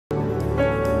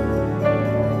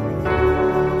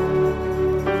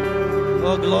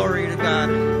Oh, glory to God.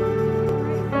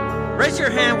 Raise your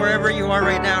hand wherever you are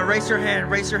right now. Raise your hand.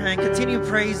 Raise your hand. Continue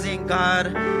praising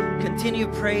God. Continue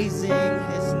praising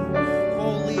His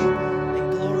holy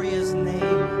and glorious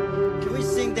name. Can we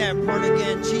sing that part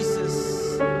again?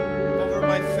 Jesus, over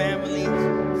my family.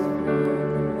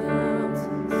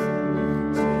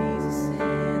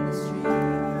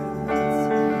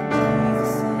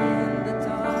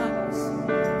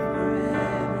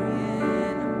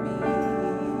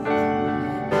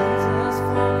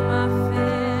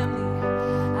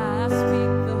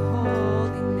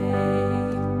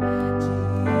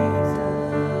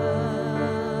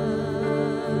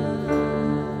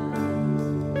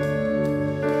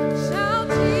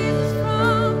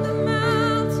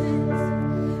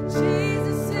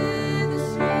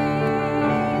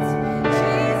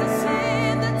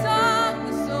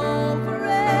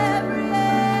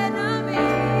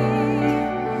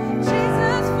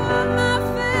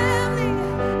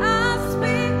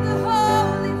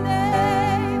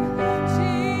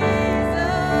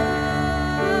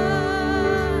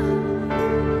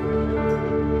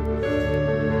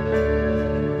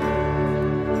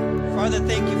 Father,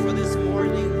 thank you for this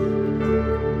morning.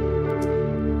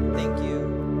 Thank you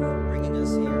for bringing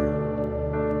us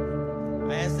here.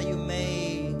 I ask that you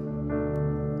may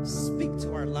speak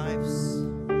to our lives,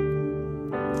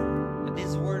 that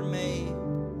this word may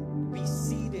be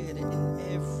seated in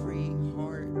every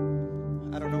heart.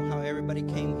 I don't know how everybody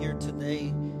came here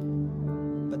today,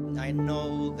 but I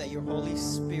know that your Holy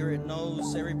Spirit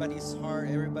knows everybody's heart,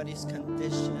 everybody's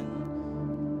condition.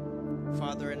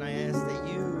 Father, and I ask that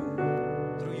you,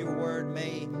 through your word,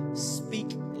 may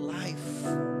speak life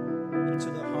into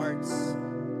the hearts.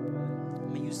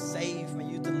 May you save, may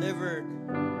you deliver,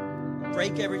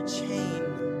 break every chain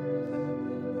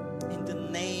in the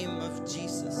name of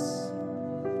Jesus.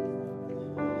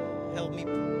 Help me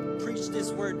preach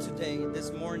this word today,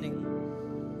 this morning.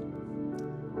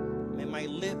 May my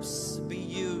lips be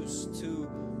used to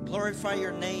glorify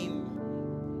your name.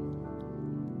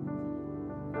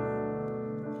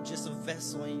 Just a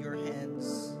vessel in your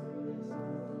hands.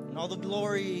 And all the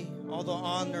glory, all the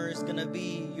honor is going to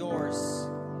be yours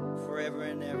forever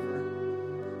and ever.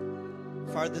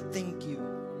 Father, thank you.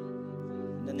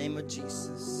 In the name of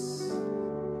Jesus.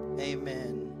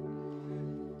 Amen.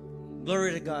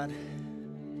 Glory to God.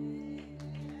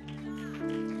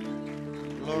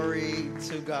 Glory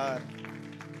to God.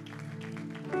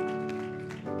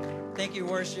 Thank you,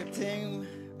 worship team.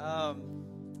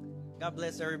 God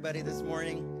bless everybody this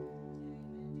morning.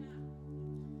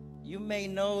 You may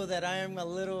know that I am a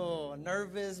little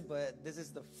nervous, but this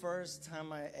is the first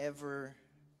time I ever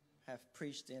have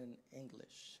preached in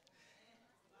English.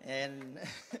 And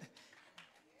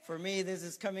for me, this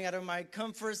is coming out of my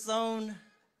comfort zone.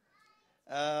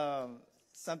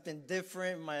 Something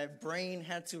different. My brain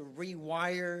had to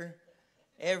rewire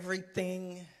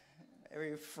everything,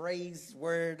 every phrase,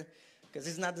 word, because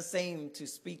it's not the same to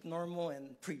speak normal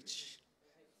and preach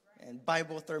and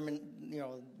Bible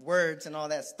words and all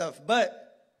that stuff.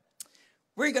 But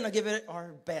we're going to give it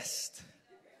our best.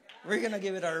 We're going to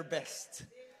give it our best.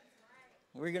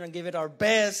 We're going to give it our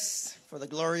best for the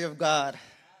glory of God.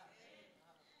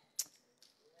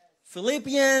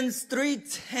 Philippians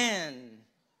 3:10.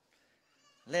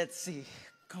 Let's see.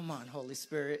 Come on, Holy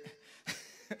Spirit.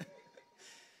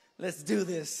 Let's do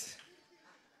this.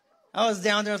 I was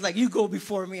down there. I was like, you go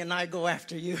before me and I go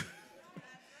after you.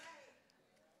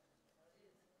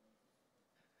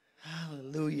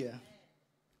 Hallelujah.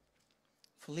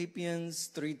 Philippians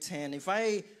 3:10. If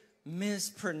I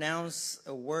mispronounce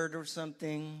a word or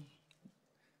something,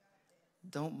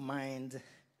 don't mind.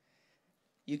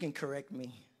 You can correct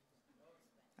me.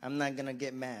 I'm not going to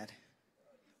get mad.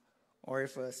 Or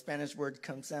if a Spanish word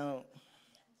comes out,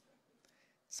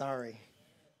 sorry.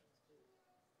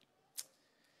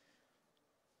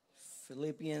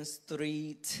 Philippians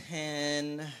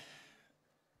 3:10.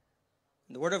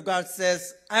 The Word of God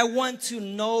says, I want to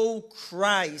know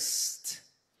Christ,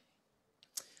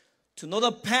 to know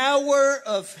the power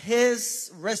of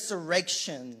His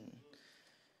resurrection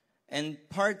and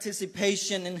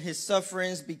participation in His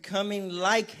sufferings, becoming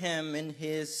like Him in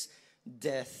His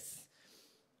death.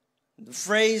 The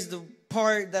phrase, the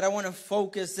part that I want to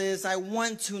focus is, I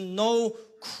want to know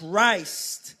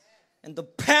Christ and the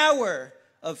power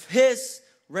of His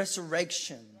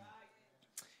resurrection.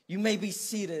 You may be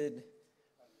seated.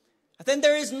 I think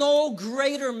there is no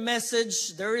greater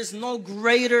message, there is no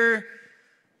greater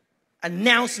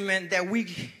announcement that we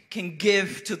can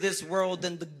give to this world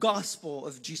than the gospel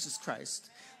of Jesus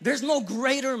Christ. There's no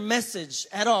greater message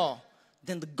at all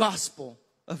than the gospel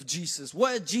of Jesus,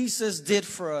 what Jesus did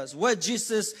for us, what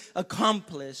Jesus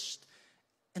accomplished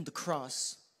in the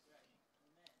cross.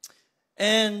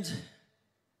 And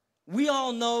we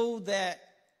all know that,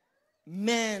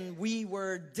 man, we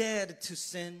were dead to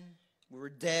sin. We were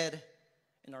dead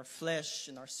in our flesh,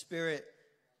 in our spirit.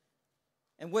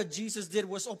 And what Jesus did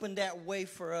was open that way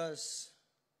for us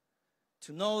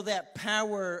to know that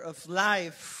power of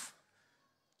life,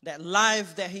 that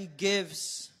life that He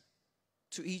gives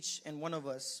to each and one of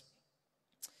us.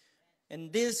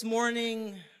 And this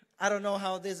morning, I don't know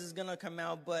how this is going to come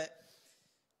out, but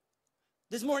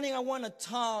this morning I want to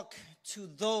talk to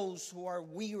those who are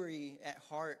weary at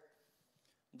heart.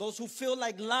 Those who feel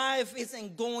like life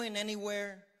isn't going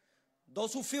anywhere.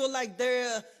 Those who feel like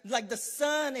the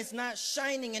sun is not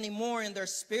shining anymore in their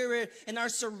spirit and are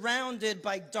surrounded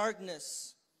by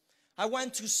darkness. I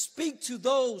want to speak to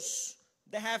those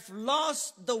that have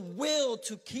lost the will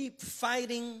to keep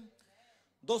fighting.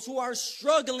 Those who are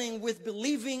struggling with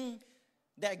believing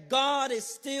that God is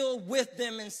still with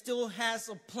them and still has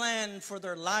a plan for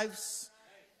their lives.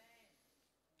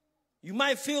 You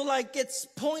might feel like it's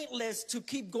pointless to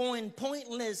keep going,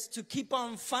 pointless to keep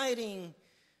on fighting,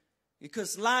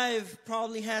 because life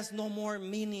probably has no more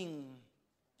meaning.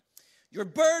 Your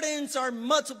burdens are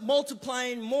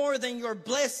multiplying more than your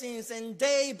blessings, and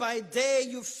day by day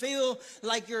you feel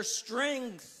like your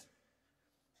strength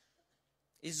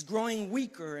is growing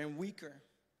weaker and weaker.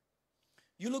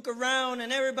 You look around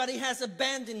and everybody has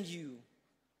abandoned you.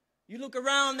 You look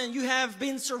around and you have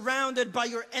been surrounded by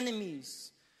your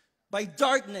enemies, by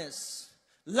darkness.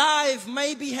 Life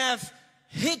maybe have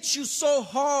hit you so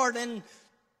hard and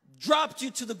dropped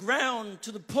you to the ground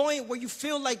to the point where you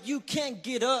feel like you can't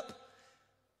get up.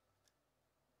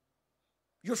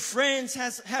 Your friends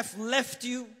have left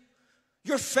you.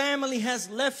 Your family has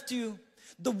left you.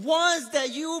 The ones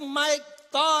that you might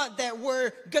thought that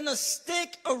were gonna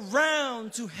stick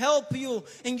around to help you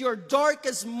in your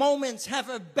darkest moments have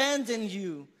abandoned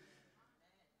you.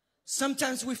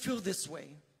 Sometimes we feel this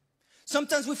way.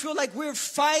 Sometimes we feel like we're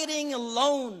fighting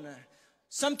alone.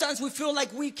 Sometimes we feel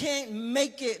like we can't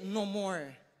make it no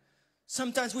more.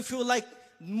 Sometimes we feel like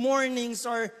mornings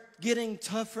are getting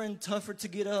tougher and tougher to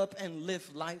get up and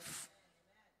live life.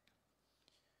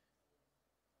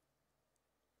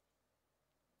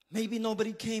 Maybe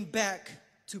nobody came back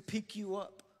to pick you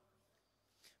up.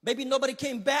 Maybe nobody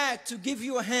came back to give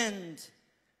you a hand,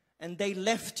 and they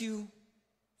left you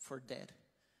for dead.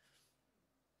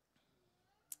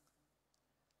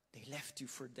 They left you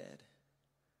for dead.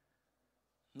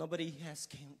 Nobody has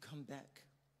come back.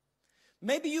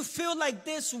 Maybe you feel like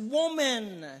this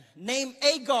woman named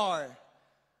Agar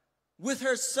with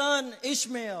her son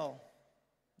Ishmael.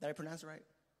 Did I pronounce it right?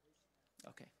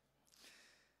 Okay.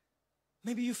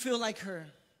 Maybe you feel like her.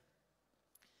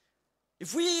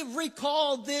 If we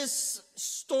recall this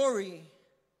story,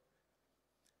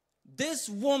 this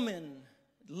woman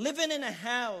living in a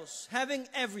house, having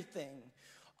everything,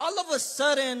 all of a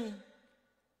sudden,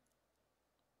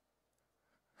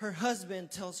 her husband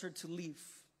tells her to leave.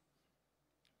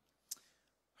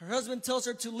 Her husband tells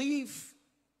her to leave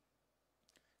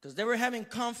because they were having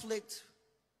conflict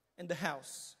in the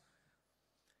house.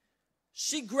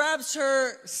 She grabs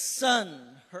her son,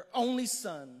 her only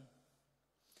son,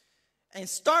 and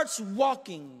starts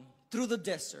walking through the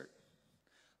desert.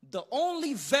 The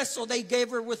only vessel they gave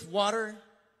her with water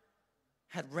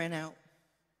had ran out.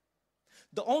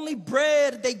 The only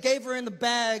bread they gave her in the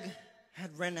bag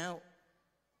had ran out.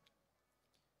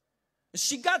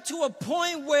 She got to a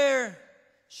point where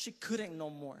she couldn't no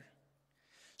more.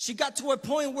 She got to a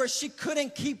point where she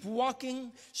couldn't keep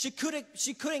walking. She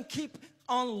couldn't keep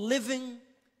on living.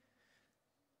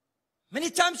 Many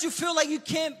times you feel like you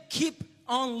can't keep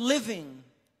on living.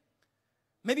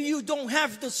 Maybe you don't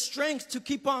have the strength to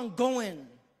keep on going.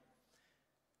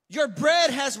 Your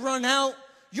bread has run out.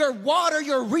 Your water,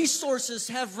 your resources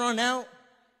have run out.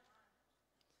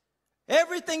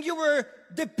 Everything you were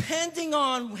depending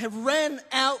on have ran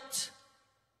out.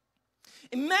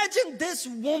 Imagine this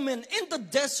woman in the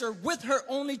desert with her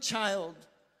only child.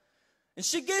 And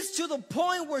she gets to the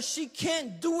point where she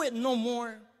can't do it no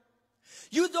more.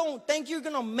 You don't think you're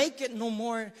going to make it no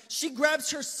more. She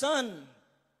grabs her son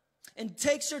and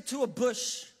takes her to a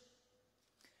bush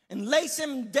and lays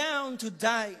him down to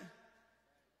die.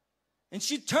 And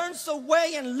she turns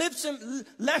away and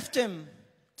left him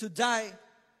to die.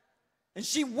 And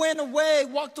she went away,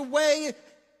 walked away,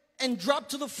 and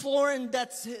dropped to the floor, and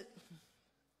that's it.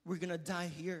 We're going to die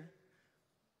here.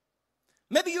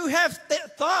 Maybe you have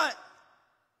thought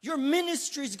Your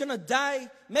ministry is going to die.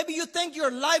 Maybe you think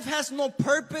your life has no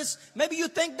purpose. Maybe you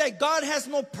think that God has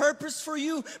no purpose for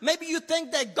you. Maybe you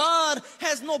think that God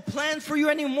has no plan for you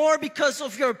anymore because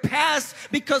of your past,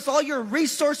 because all your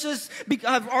resources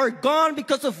are gone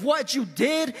because of what you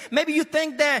did. Maybe you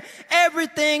think that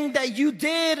everything that you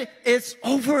did is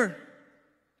over.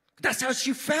 That's how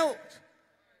she felt.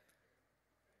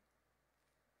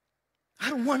 I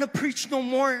don't want to preach no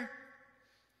more.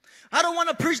 I don't want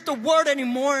to preach the word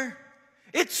anymore.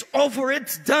 It's over.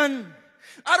 It's done.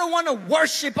 I don't want to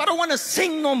worship. I don't want to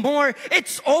sing no more.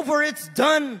 It's over. It's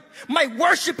done. My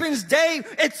worshiping's day,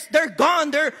 they're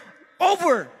gone. They're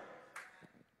over.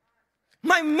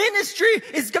 My ministry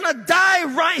is going to die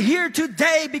right here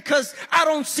today because I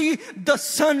don't see the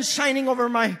sun shining over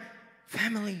my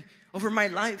family, over my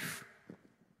life.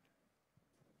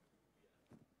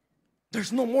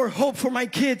 There's no more hope for my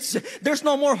kids. There's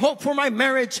no more hope for my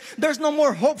marriage. There's no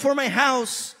more hope for my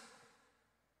house.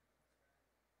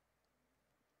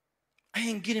 I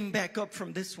ain't getting back up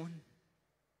from this one.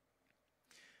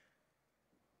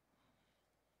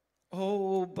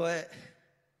 Oh, but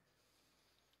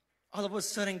all of a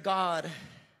sudden God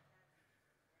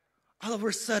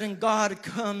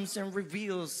comes and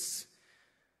reveals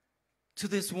to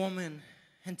this woman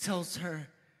and tells her,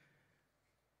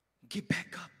 get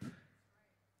back up.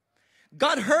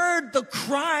 God heard the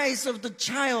cries of the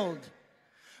child.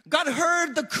 God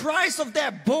heard the cries of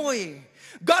that boy.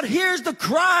 God hears the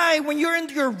cry when you're in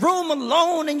your room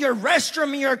alone, in your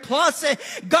restroom, in your closet.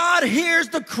 God hears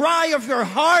the cry of your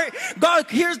heart. God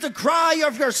hears the cry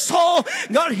of your soul.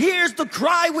 God hears the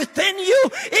cry within you.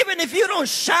 Even if you don't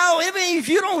shout, even if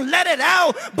you don't let it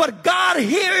out, but God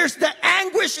hears the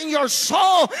anguish in your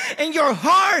soul, in your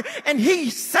heart, and He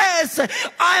says,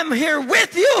 I am here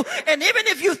with you. And even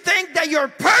if you think that your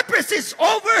purpose is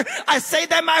over, I say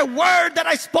that my word that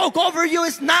I spoke over you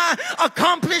is not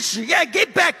accomplished yet.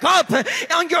 Get back up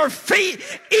on your feet,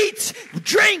 eat,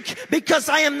 drink, because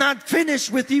I am not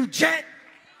finished with you yet.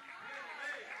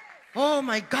 Oh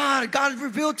my God, God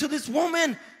revealed to this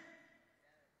woman.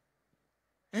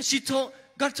 And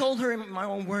God told her in my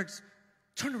own words,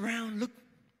 turn around, look,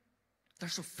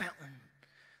 there's a fountain.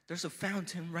 There's a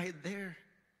fountain right there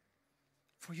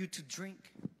for you to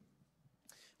drink.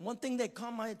 One thing that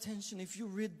caught my attention, if you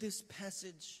read this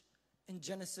passage in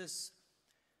Genesis,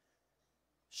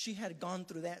 she had gone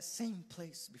through that same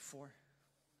place before.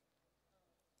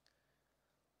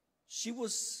 She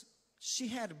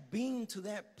had been to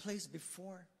that place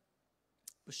before,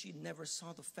 but she never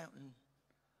saw the fountain.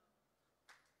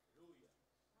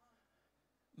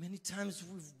 Many times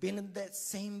we've been in that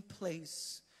same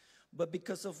place, but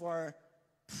because of our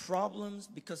problems,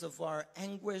 because of our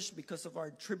anguish, because of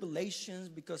our tribulations,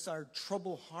 because of our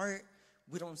troubled heart,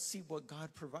 we don't see what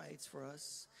God provides for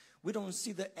us. We don't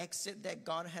see the exit that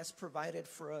God has provided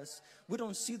for us. We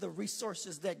don't see the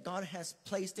resources that God has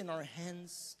placed in our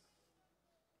hands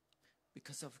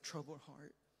because of troubled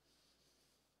heart.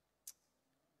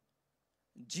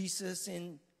 Jesus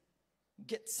in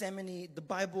Gethsemane, the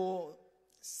Bible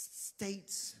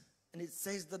states, and it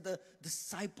says that the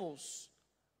disciples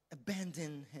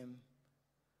abandoned him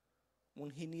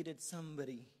when he needed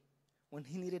somebody, when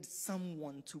he needed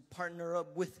someone to partner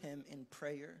up with him in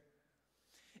prayer.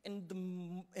 In the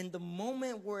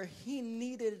moment where he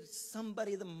needed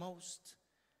somebody the most,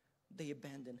 they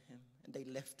abandoned him and they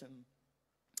left him.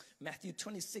 Matthew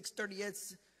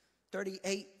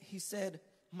 26:38, he said,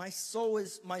 my soul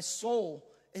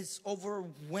is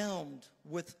overwhelmed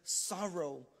with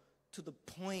sorrow to the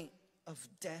point of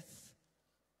death.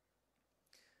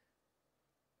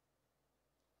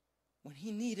 When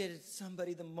he needed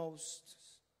somebody the most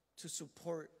to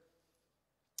support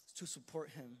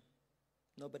him,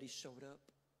 nobody showed up.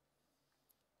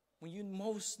 When you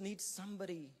most need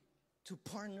somebody to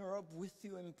partner up with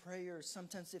you in prayer,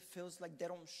 sometimes it feels like they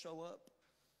don't show up.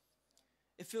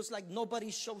 It feels like nobody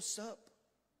shows up.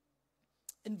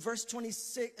 In verse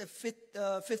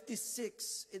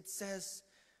 56, it says,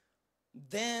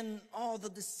 then all the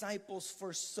disciples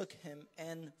forsook him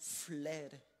and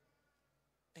fled.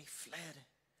 They fled.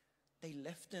 They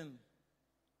left him.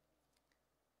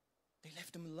 They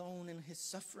left him alone in his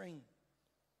suffering.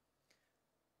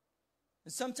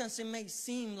 And sometimes it may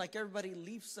seem like everybody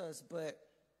leaves us, but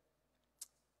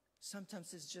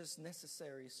sometimes it's just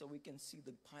necessary so we can see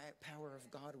the power of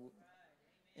God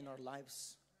in our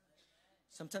lives.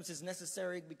 Sometimes it's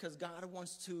necessary because God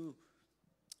wants to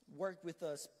work with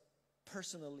us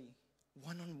personally,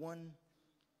 one-on-one.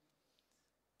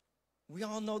 We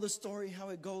all know the story, how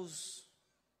it goes.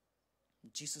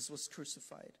 Jesus was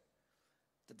crucified.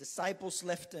 The disciples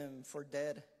left him for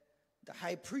dead. The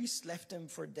high priest left him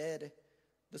for dead.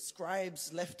 The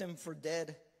scribes left him for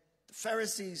dead. The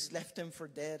Pharisees left him for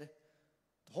dead.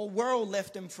 The whole world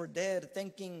left him for dead,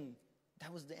 thinking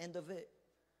that was the end of it.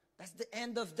 That's the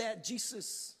end of that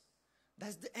Jesus.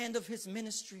 That's the end of his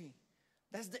ministry.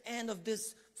 That's the end of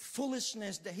this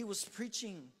foolishness that he was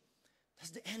preaching.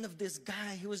 That's the end of this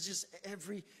guy. He was just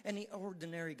any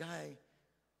ordinary guy,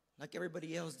 like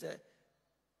everybody else that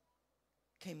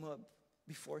came up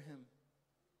before him.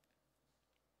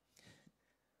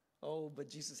 Oh, but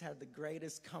Jesus had the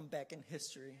greatest comeback in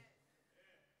history.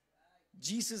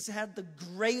 Jesus had the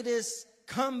greatest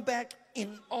comeback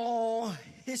in all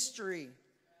history.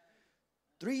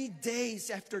 3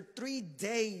 days, after 3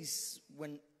 days,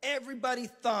 when everybody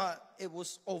thought it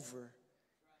was over,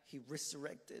 he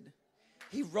resurrected.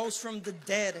 He rose from the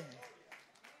dead.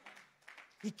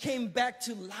 He came back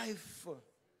to life.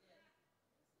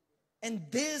 And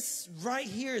this right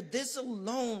here, this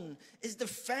alone is the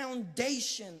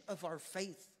foundation of our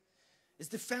faith. It's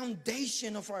the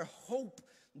foundation of our hope.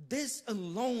 This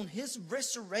alone, his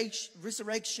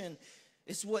resurrection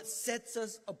is what sets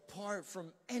us apart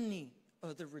from any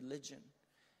other religion,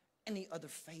 any other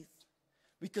faith.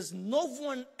 Because no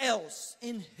one else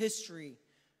in history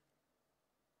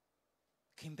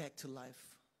came back to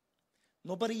life.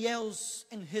 Nobody else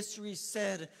in history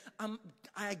said,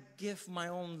 I give my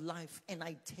own life and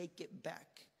I take it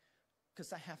back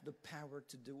because I have the power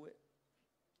to do it.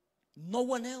 No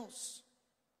one else.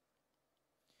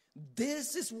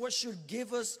 This is what should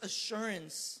give us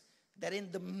assurance that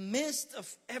in the midst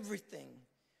of everything,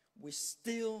 we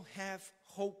still have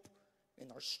hope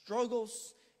in our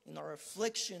struggles, in our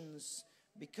afflictions,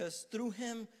 because through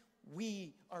him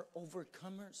we are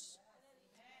overcomers.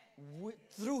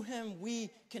 Through him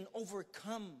we can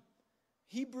overcome.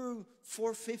 Hebrews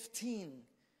 4:15.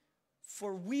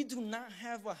 For we do not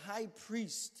have a high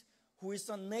priest who is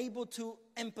unable to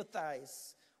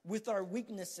empathize with our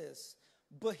weaknesses,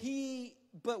 but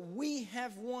we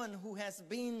have one who has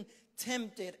been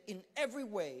tempted in every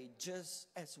way, just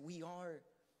as we are.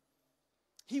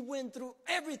 He went through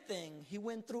everything. He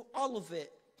went through all of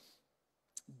it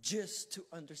just to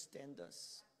understand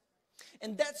us.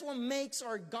 And that's what makes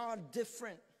our God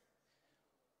different.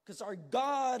 Because our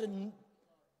God,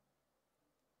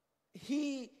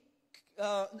 he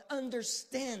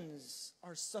understands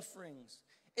our sufferings.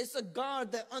 It's a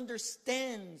God that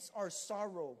understands our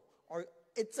sorrow.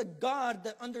 It's a God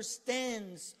that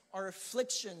understands our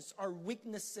afflictions, our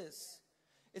weaknesses.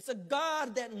 It's a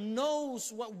God that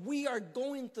knows what we are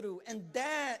going through. And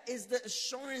that is the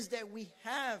assurance that we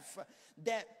have,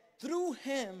 that through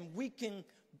him we can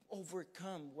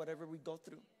overcome whatever we go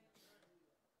through.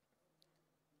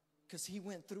 Because he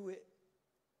went through it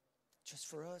just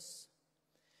for us.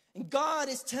 And God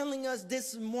is telling us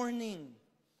this morning,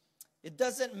 it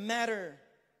doesn't matter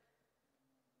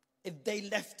if they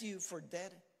left you for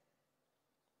dead.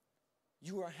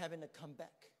 You are having a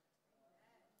comeback.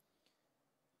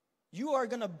 You are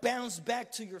going to bounce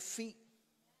back to your feet.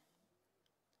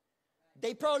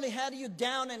 They probably had you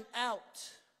down and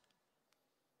out,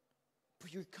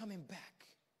 but you're coming back.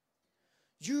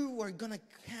 You are going to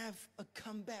have a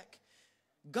comeback.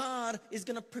 God is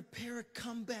going to prepare a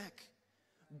comeback.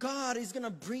 God is going to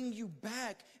bring you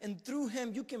back, and through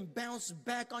him you can bounce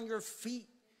back on your feet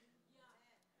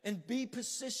and be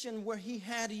positioned where he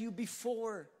had you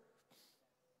before.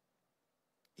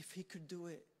 If he could do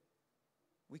it,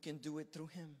 we can do it through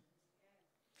him.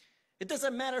 It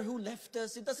doesn't matter who left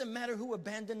us. It doesn't matter who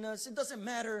abandoned us. It doesn't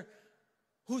matter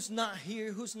who's not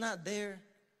here, who's not there.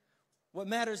 What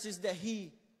matters is that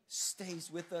he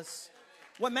stays with us.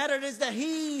 What matters is that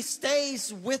he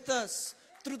stays with us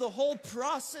through the whole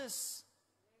process.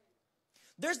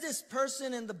 There's this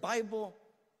person in the Bible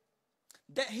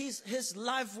that his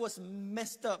life was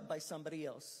messed up by somebody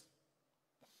else.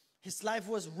 His life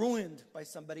was ruined by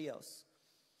somebody else.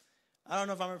 I don't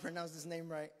know if I'm going to pronounce this name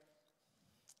right.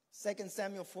 2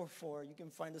 Samuel 4:4. You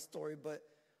can find the story, but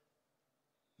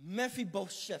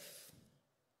Mephibosheth,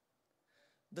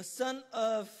 the son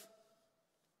of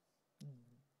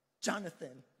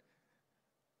Jonathan,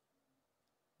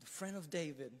 the friend of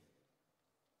David.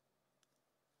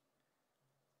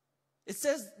 It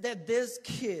says that this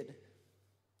kid,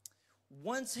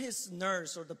 once his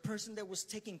nurse or the person that was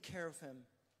taking care of him,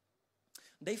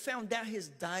 they found out his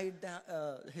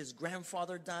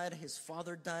grandfather died, his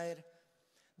father died.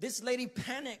 This lady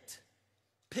panicked,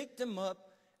 picked him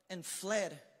up, and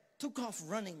fled, took off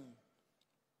running.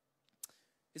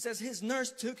 It says his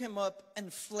nurse took him up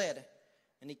and fled.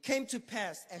 And it came to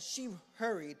pass, as she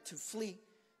hurried to flee,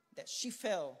 that he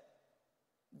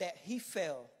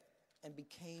fell and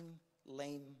became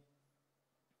lame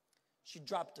she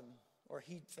dropped him, or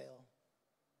he fell.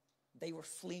 They were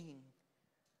fleeing.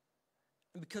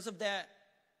 And because of that,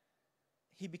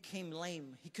 he became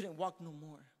lame. He couldn't walk no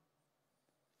more.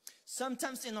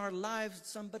 Sometimes in our lives,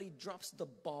 somebody drops the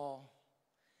ball,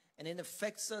 and it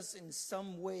affects us in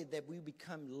some way that we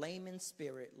become lame in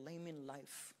spirit, lame in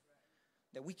life,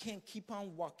 that we can't keep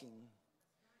on walking.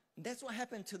 And that's what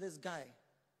happened to this guy.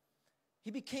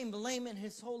 He became lame, and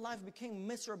his whole life became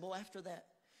miserable after that.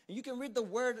 And you can read the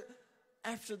word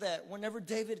after that, whenever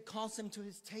David calls him to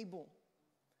his table.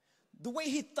 The way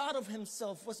he thought of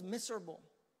himself was miserable.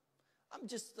 I'm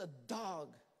just a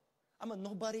dog. I'm a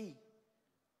nobody.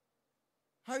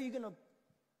 How are you going to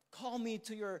call me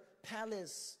to your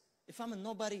palace if I'm a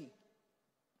nobody?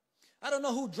 I don't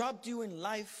know who dropped you in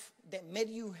life that made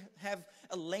you have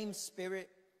a lame spirit.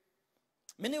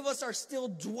 Many of us are still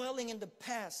dwelling in the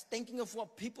past, thinking of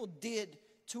what people did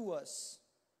to us.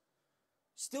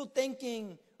 Still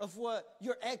thinking of what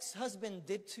your ex-husband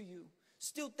did to you.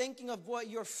 Still thinking of what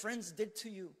your friends did to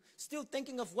you. Still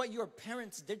thinking of what your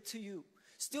parents did to you.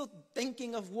 Still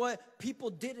thinking of what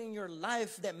people did in your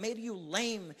life that made you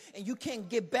lame, and you can't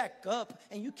get back up,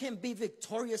 and you can't be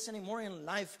victorious anymore in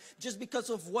life just because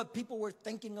of what people were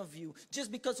thinking of you,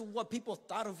 just because of what people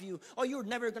thought of you. Oh, you're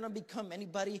never going to become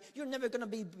anybody. You're never going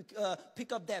to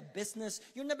pick up that business.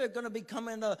 You're never going to become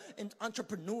an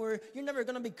entrepreneur. You're never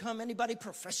going to become anybody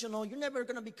professional. You're never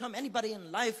going to become anybody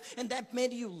in life, and that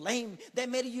made you lame. That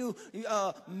made you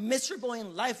miserable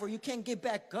in life, where you can't get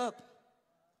back up.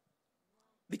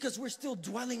 Because we're still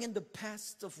dwelling in the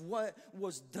past of what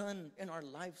was done in our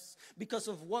lives. Because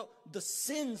of what the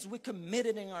sins we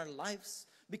committed in our lives.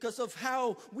 Because of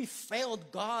how we failed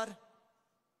God.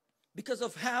 Because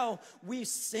of how we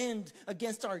sinned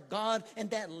against our God, and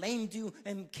that lamed you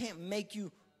and can't make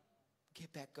you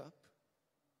get back up.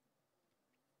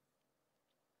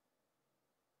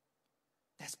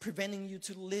 That's preventing you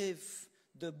to live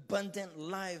the abundant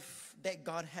life that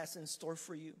God has in store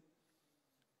for you.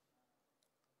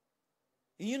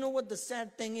 And you know what the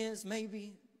sad thing is,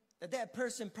 maybe? That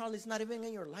person probably is not even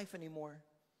in your life anymore.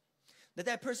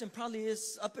 That person probably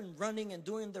is up and running and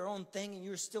doing their own thing, and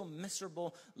you're still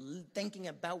miserable thinking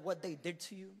about what they did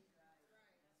to you.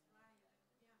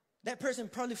 That person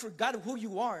probably forgot who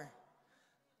you are.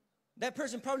 That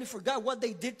person probably forgot what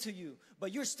they did to you,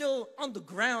 but you're still on the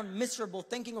ground miserable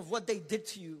thinking of what they did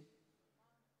to you.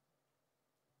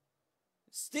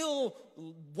 Still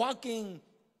walking,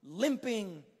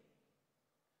 limping,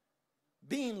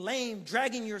 being lame,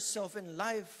 dragging yourself in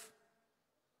life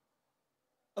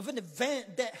of an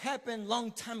event that happened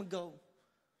long time ago.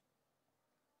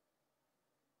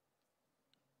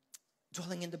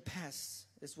 Dwelling in the past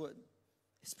is what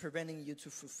is preventing you to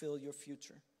fulfill your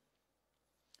future.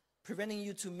 Preventing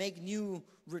you to make new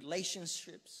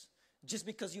relationships just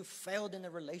because you failed in a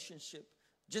relationship.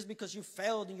 Just because you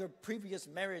failed in your previous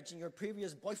marriage, in your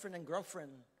previous boyfriend and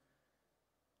girlfriend.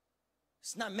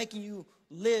 It's not making you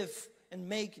live and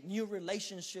make new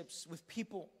relationships with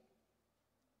people.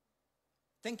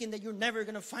 Thinking that you're never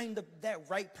going to find that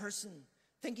right person.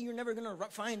 Thinking you're never going to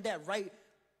find that right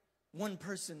one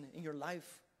person in your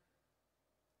life.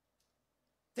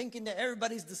 Thinking that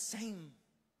everybody's the same.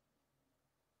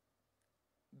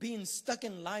 Being stuck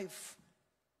in life.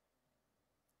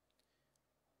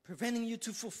 Preventing you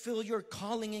to fulfill your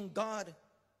calling in God.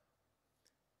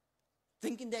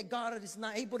 Thinking that God is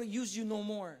not able to use you no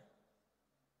more.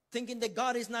 Thinking that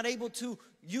God is not able to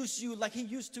use you like He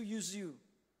used to use you.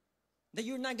 That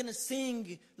you're not going to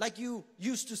sing like you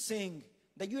used to sing.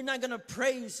 That you're not going to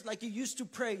praise like you used to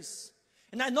praise.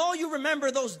 And I know you remember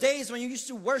those days when you used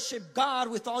to worship God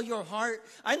with all your heart.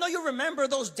 I know you remember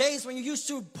those days when you used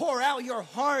to pour out your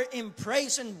heart in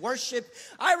praise and worship.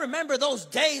 I remember those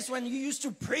days when you used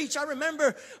to preach. I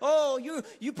remember,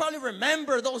 you probably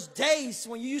remember those days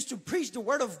when you used to preach the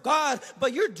word of God.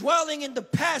 But you're dwelling in the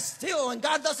past still. And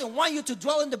God doesn't want you to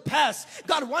dwell in the past.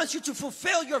 God wants you to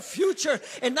fulfill your future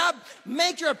and not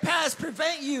make your past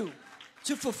prevent you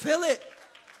to fulfill it.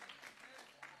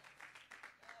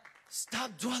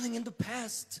 Stop dwelling in the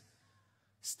past.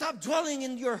 Stop dwelling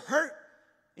in your hurt,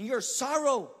 in your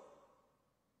sorrow.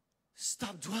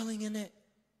 Stop dwelling in it.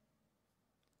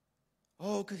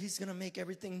 Oh, because He's going to make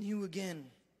everything new again.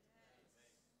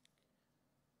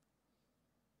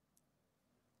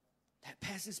 That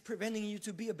past is preventing you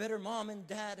to be a better mom and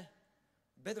dad,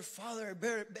 a better father,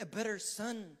 a better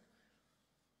son.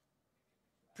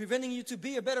 Preventing you to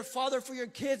be a better father for your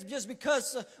kids just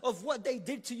because of what they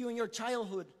did to you in your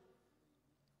childhood.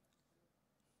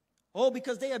 Oh,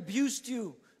 because they abused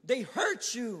you. They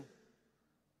hurt you.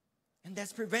 And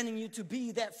that's preventing you to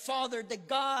be that father that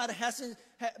God hasn't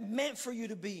meant for you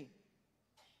to be.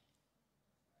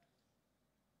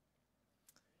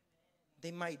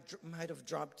 They might have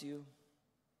dropped you.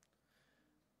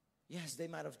 Yes, they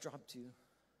might have dropped you.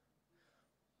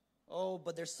 Oh,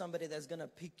 but there's somebody that's going to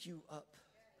pick you up.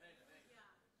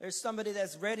 There's somebody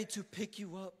that's ready to pick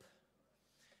you up.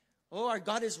 Oh, our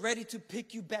God is ready to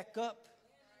pick you back up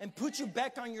and put you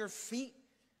back on your feet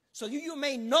so you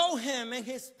may know Him and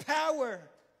His power.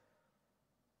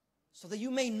 So that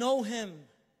you may know Him.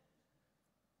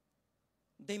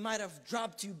 They might have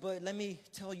dropped you, but let me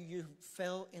tell you, you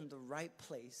fell in the right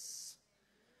place.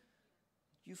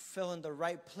 You fell in the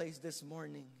right place this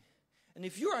morning. And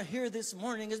if you are here this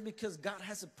morning, it's because God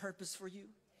has a purpose for you.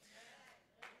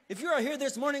 If you are here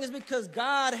this morning, it's because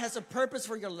God has a purpose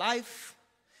for your life.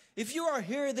 If you are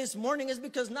here this morning, it's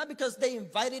because not because they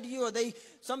invited you or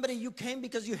somebody you came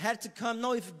because you had to come.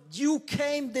 No, if you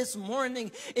came this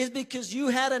morning, it's because you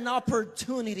had an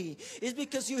opportunity. It's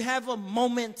because you have a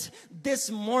moment this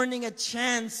morning, a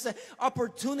chance,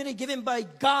 opportunity given by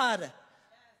God.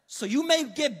 So you may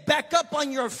get back up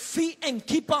on your feet and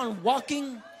keep on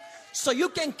walking. So you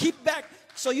can keep back,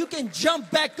 so you can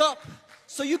jump back up.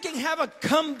 So you can have a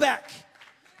comeback.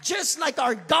 Just like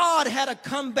our God had a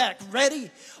comeback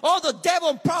ready. Oh, the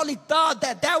devil probably thought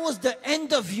that was the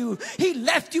end of you. He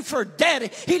left you for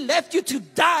dead. He left you to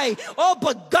die. Oh,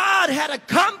 but God had a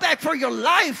comeback for your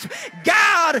life.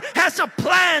 God has a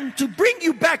plan to bring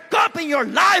you back up in your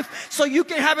life so you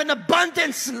can have an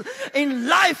abundance in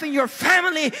life, in your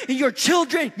family, in your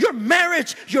children, your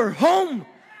marriage, your home.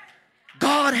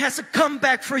 God has a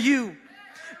comeback for you.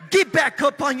 Get back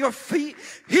up on your feet.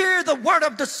 Hear the word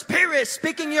of the Spirit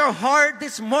speaking in your heart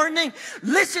this morning.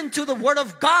 Listen to the word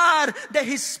of God that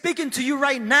He's speaking to you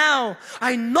right now.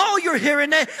 I know you're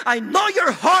hearing it. I know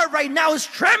your heart right now is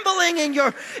trembling in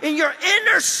your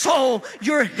inner soul.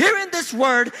 You're hearing this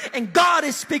word and God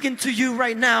is speaking to you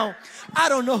right now. I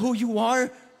don't know who you are,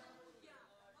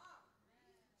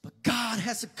 but God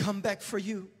has a comeback for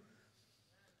you.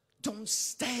 Don't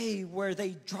stay where they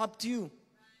dropped you.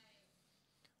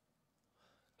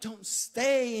 Don't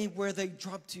stay where they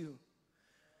dropped you.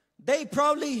 They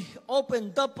probably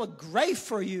opened up a grave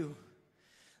for you.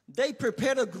 They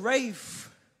prepared a grave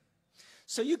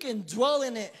so you can dwell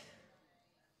in it.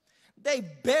 They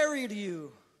buried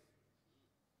you.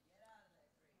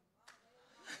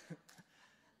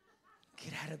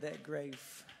 Get out of that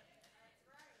grave.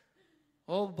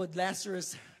 Oh, but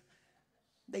Lazarus,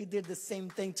 they did the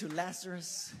same thing to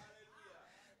Lazarus.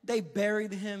 They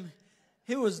buried him.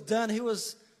 He was done. He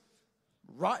was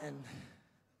rotten.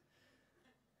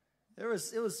 It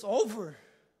was over.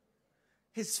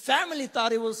 His family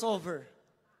thought it was over.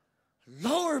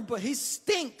 Lord, but he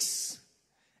stinks.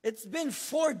 It's been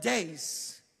 4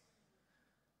 days.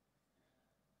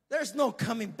 There's no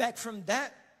coming back from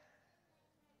that.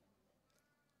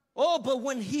 Oh, but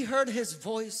when he heard his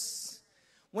voice,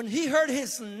 when he heard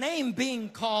his name being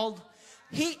called,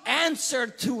 he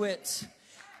answered to it.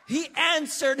 He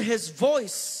answered his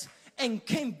voice and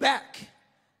came back,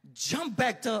 jumped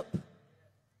back up.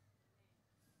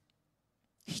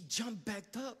 He jumped back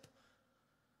up.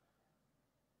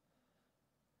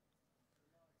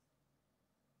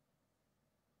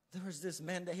 There was this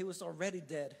man that he was already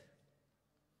dead.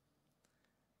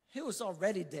 He was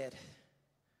already dead.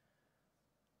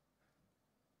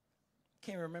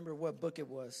 Can't remember what book it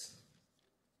was.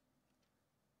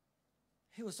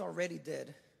 He was already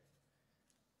dead.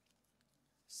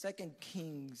 2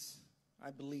 Kings,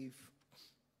 I believe,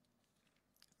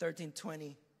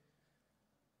 13:20.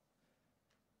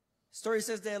 Story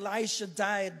says that Elisha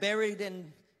died, buried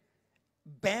in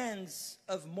bands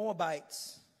of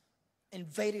Moabites,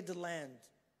 invaded the land.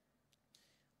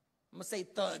 I'm going to say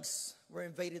thugs were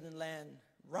invading the land,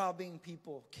 robbing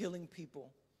people, killing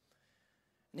people.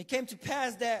 And it came to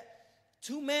pass that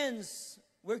 2 men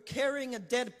were carrying a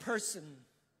dead person.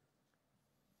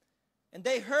 And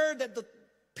they heard that the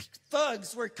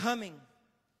thugs were coming.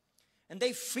 And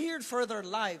they feared for their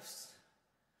lives.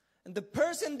 And the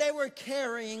person they were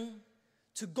carrying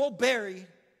to go bury,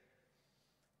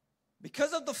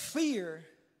 because of the fear,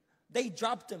 they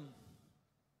dropped him.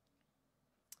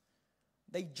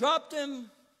 They dropped him,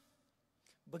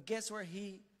 but guess where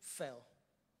he fell?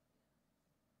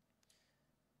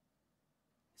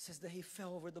 It says that he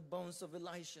fell over the bones of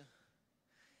Elisha.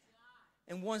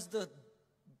 And once the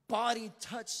body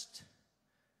touched,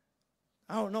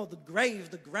 I don't know, the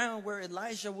grave, the ground where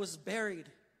Elisha was buried,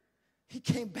 he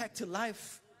came back to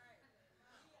life.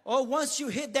 Oh, once you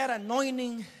hit that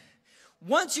anointing,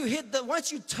 once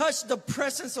you touch the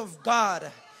presence of God,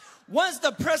 Once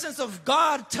the presence of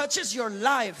God touches your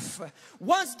life,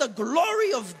 once the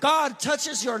glory of God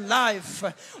touches your life,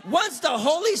 once the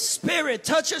Holy Spirit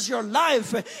touches your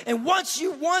life, and once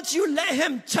you let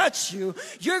Him touch you,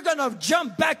 you're gonna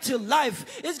jump back to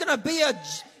life. It's gonna be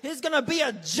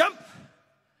a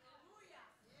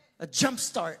jump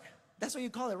start. That's what you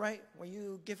call it, right? When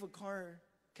you give a car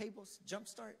cables, jump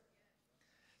start.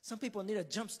 Some people need a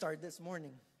jump start this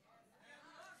morning.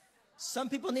 Some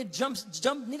people need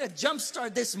a jump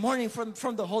start this morning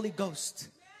from the Holy Ghost.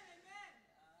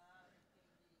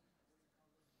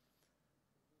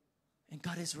 And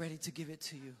God is ready to give it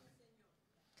to you.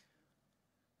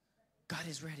 God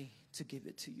is ready to give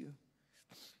it to you.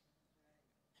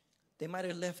 They might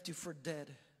have left you for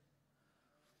dead.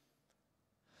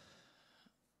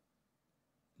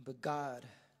 But God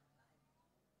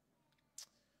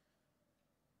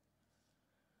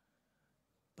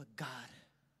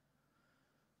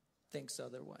thinks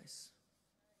otherwise.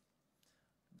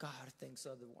 God thinks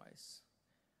otherwise.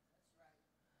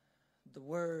 The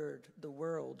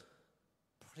world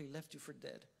probably left you for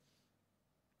dead.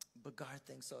 But God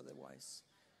thinks otherwise.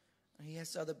 And He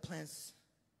has other plans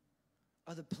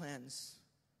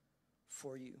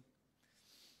for you.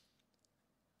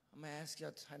 I'm going to ask you,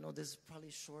 I know this is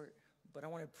probably short, but I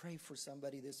want to pray for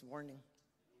somebody this morning.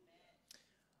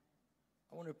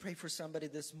 I want to pray for somebody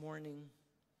this morning.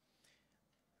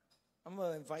 I'm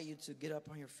going to invite you to get up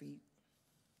on your feet.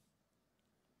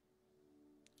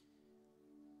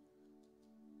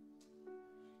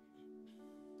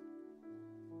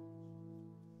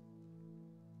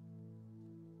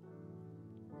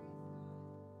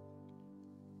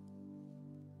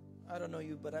 I don't know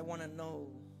you, but I want to know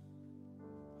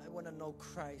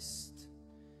Christ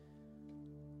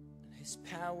and His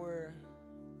power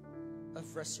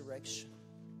of resurrection.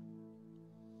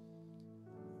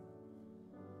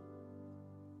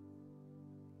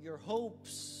 Your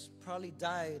hopes probably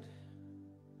died,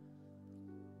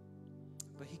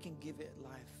 but He can give it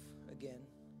life again.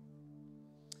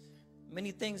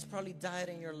 Many things probably died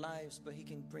in your lives, but He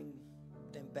can bring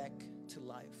them back to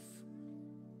life.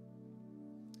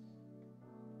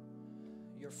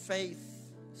 Your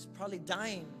faith is probably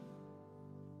dying,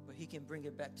 but He can bring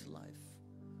it back to life.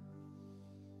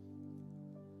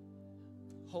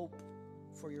 Hope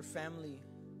for your family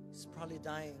is probably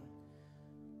dying,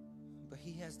 but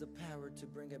He has the power to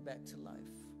bring it back to life.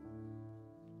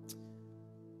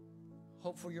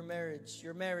 Hope for your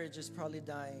marriage is probably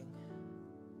dying,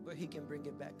 but He can bring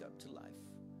it back up to life.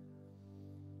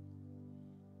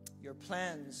 Your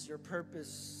plans, your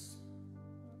purpose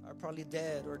are probably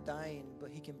dead or dying, but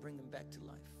He can bring them back to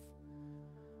life.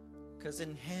 Because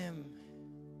in Him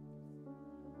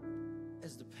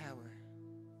is the power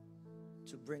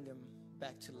to bring them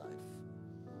back to life.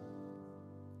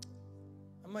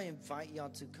 I'm going to invite y'all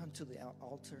to come to the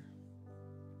altar.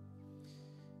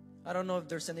 I don't know if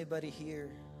there's anybody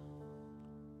here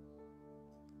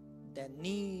that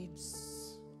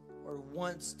needs or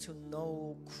wants to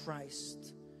know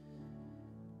Christ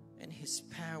and His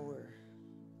power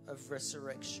of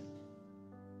resurrection.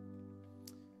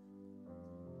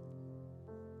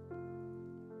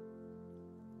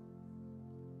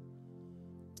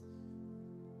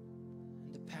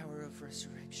 And the power of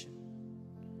resurrection.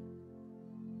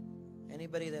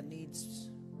 Anybody that needs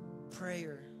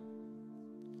prayer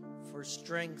for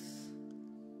strength,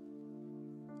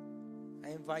 I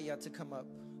invite y'all to come up.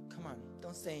 Come on,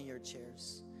 don't stay in your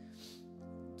chairs.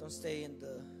 Don't stay in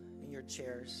your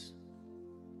chairs.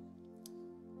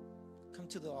 Come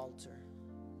to the altar.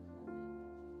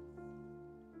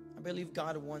 I believe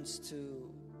God wants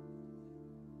to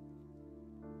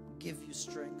give you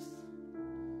strength,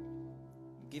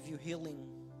 give you healing,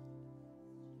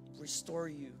 restore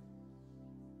you.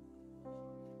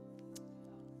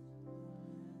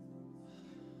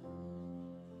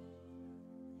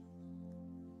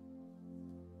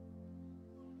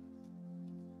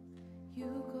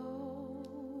 You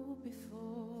go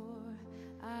before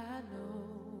I know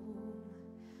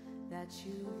that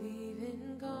you've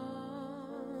even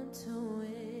gone to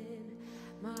win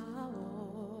my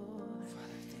war.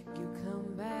 You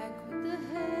come back with the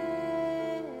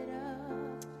head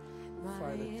of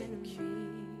my enemy.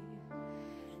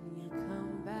 And you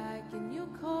come back and you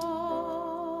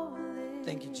call it.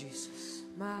 Thank you, Jesus.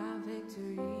 My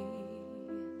victory.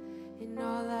 And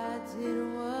all I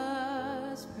did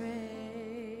was pray.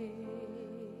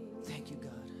 Thank you,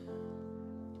 God.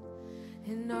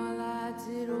 And all I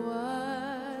did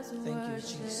was Thank you,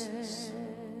 worship. Jesus.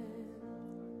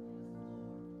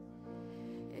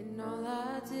 And all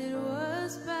I did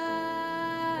was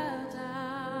bow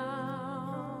down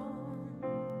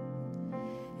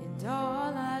and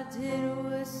did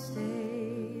was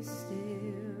stay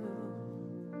still.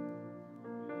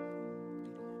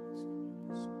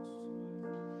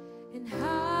 And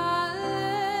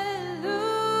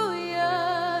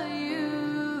hallelujah,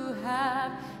 you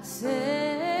have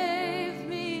saved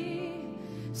me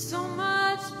so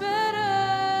much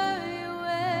better your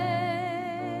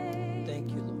way.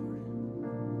 Thank you, Lord.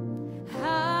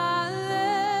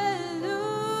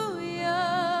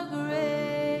 Hallelujah,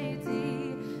 great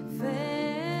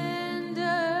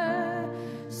defender,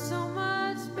 so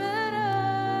much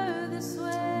better this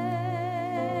way.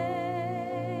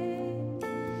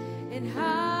 And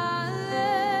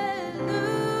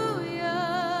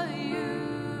hallelujah,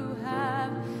 you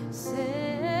have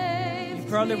saved You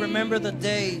probably me remember the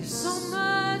days so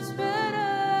much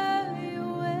better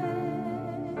your way.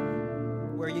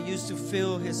 where you used to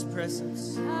feel His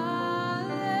presence.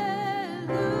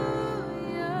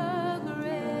 Hallelujah,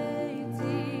 great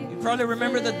You probably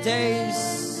remember the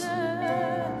days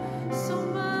defender, so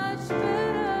much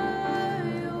better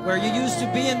your where you used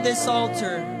to be in this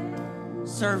altar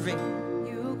serving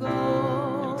you go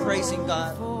and praising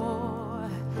God. before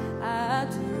I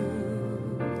do.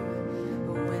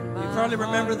 When my probably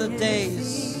remember the heart days can't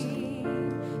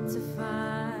seem to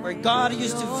find where God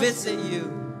used to your visit you.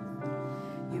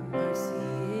 Your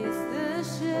mercy is the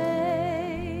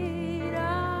shade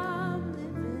I'm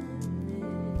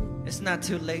living in. It's not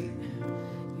too late.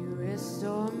 You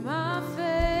restore my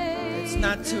faith. It's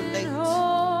not too late. and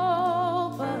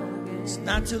hope again. It's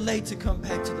not too late to come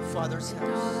back to the Father's All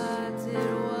house. I did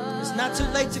was It's not too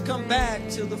late to come back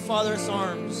to the Father's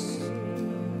arms.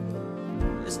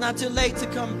 It's not too late to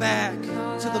come back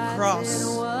to the cross.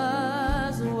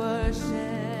 was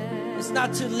worship. It's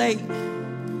not too late.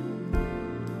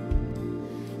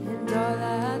 And all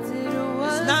I did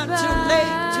was It's not too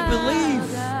late to believe.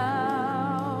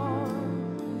 bow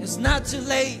down. It's not too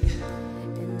late.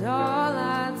 And all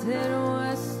I did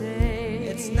was stay.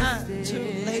 It's not too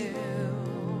still. late.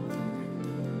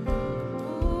 Ooh.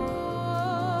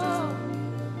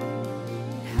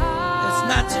 It's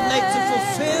not too late to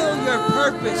fulfill your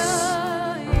purpose.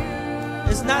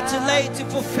 It's not too late to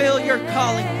fulfill your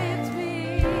calling.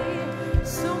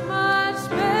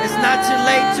 It's not too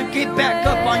late to get back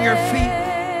up on your feet.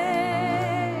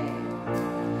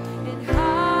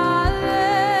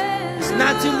 It's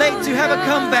not too late to have a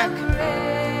comeback.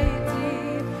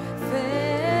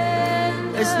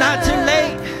 It's not too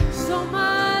late. So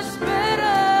much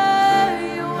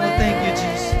better. Oh, thank you,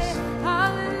 Jesus.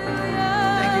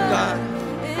 Hallelujah. Thank you, God.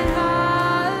 And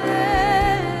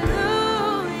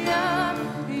hallelujah,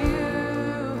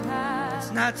 you have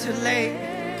It's not too late.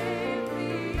 saved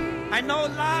me. I know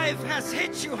life has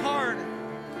hit you hard.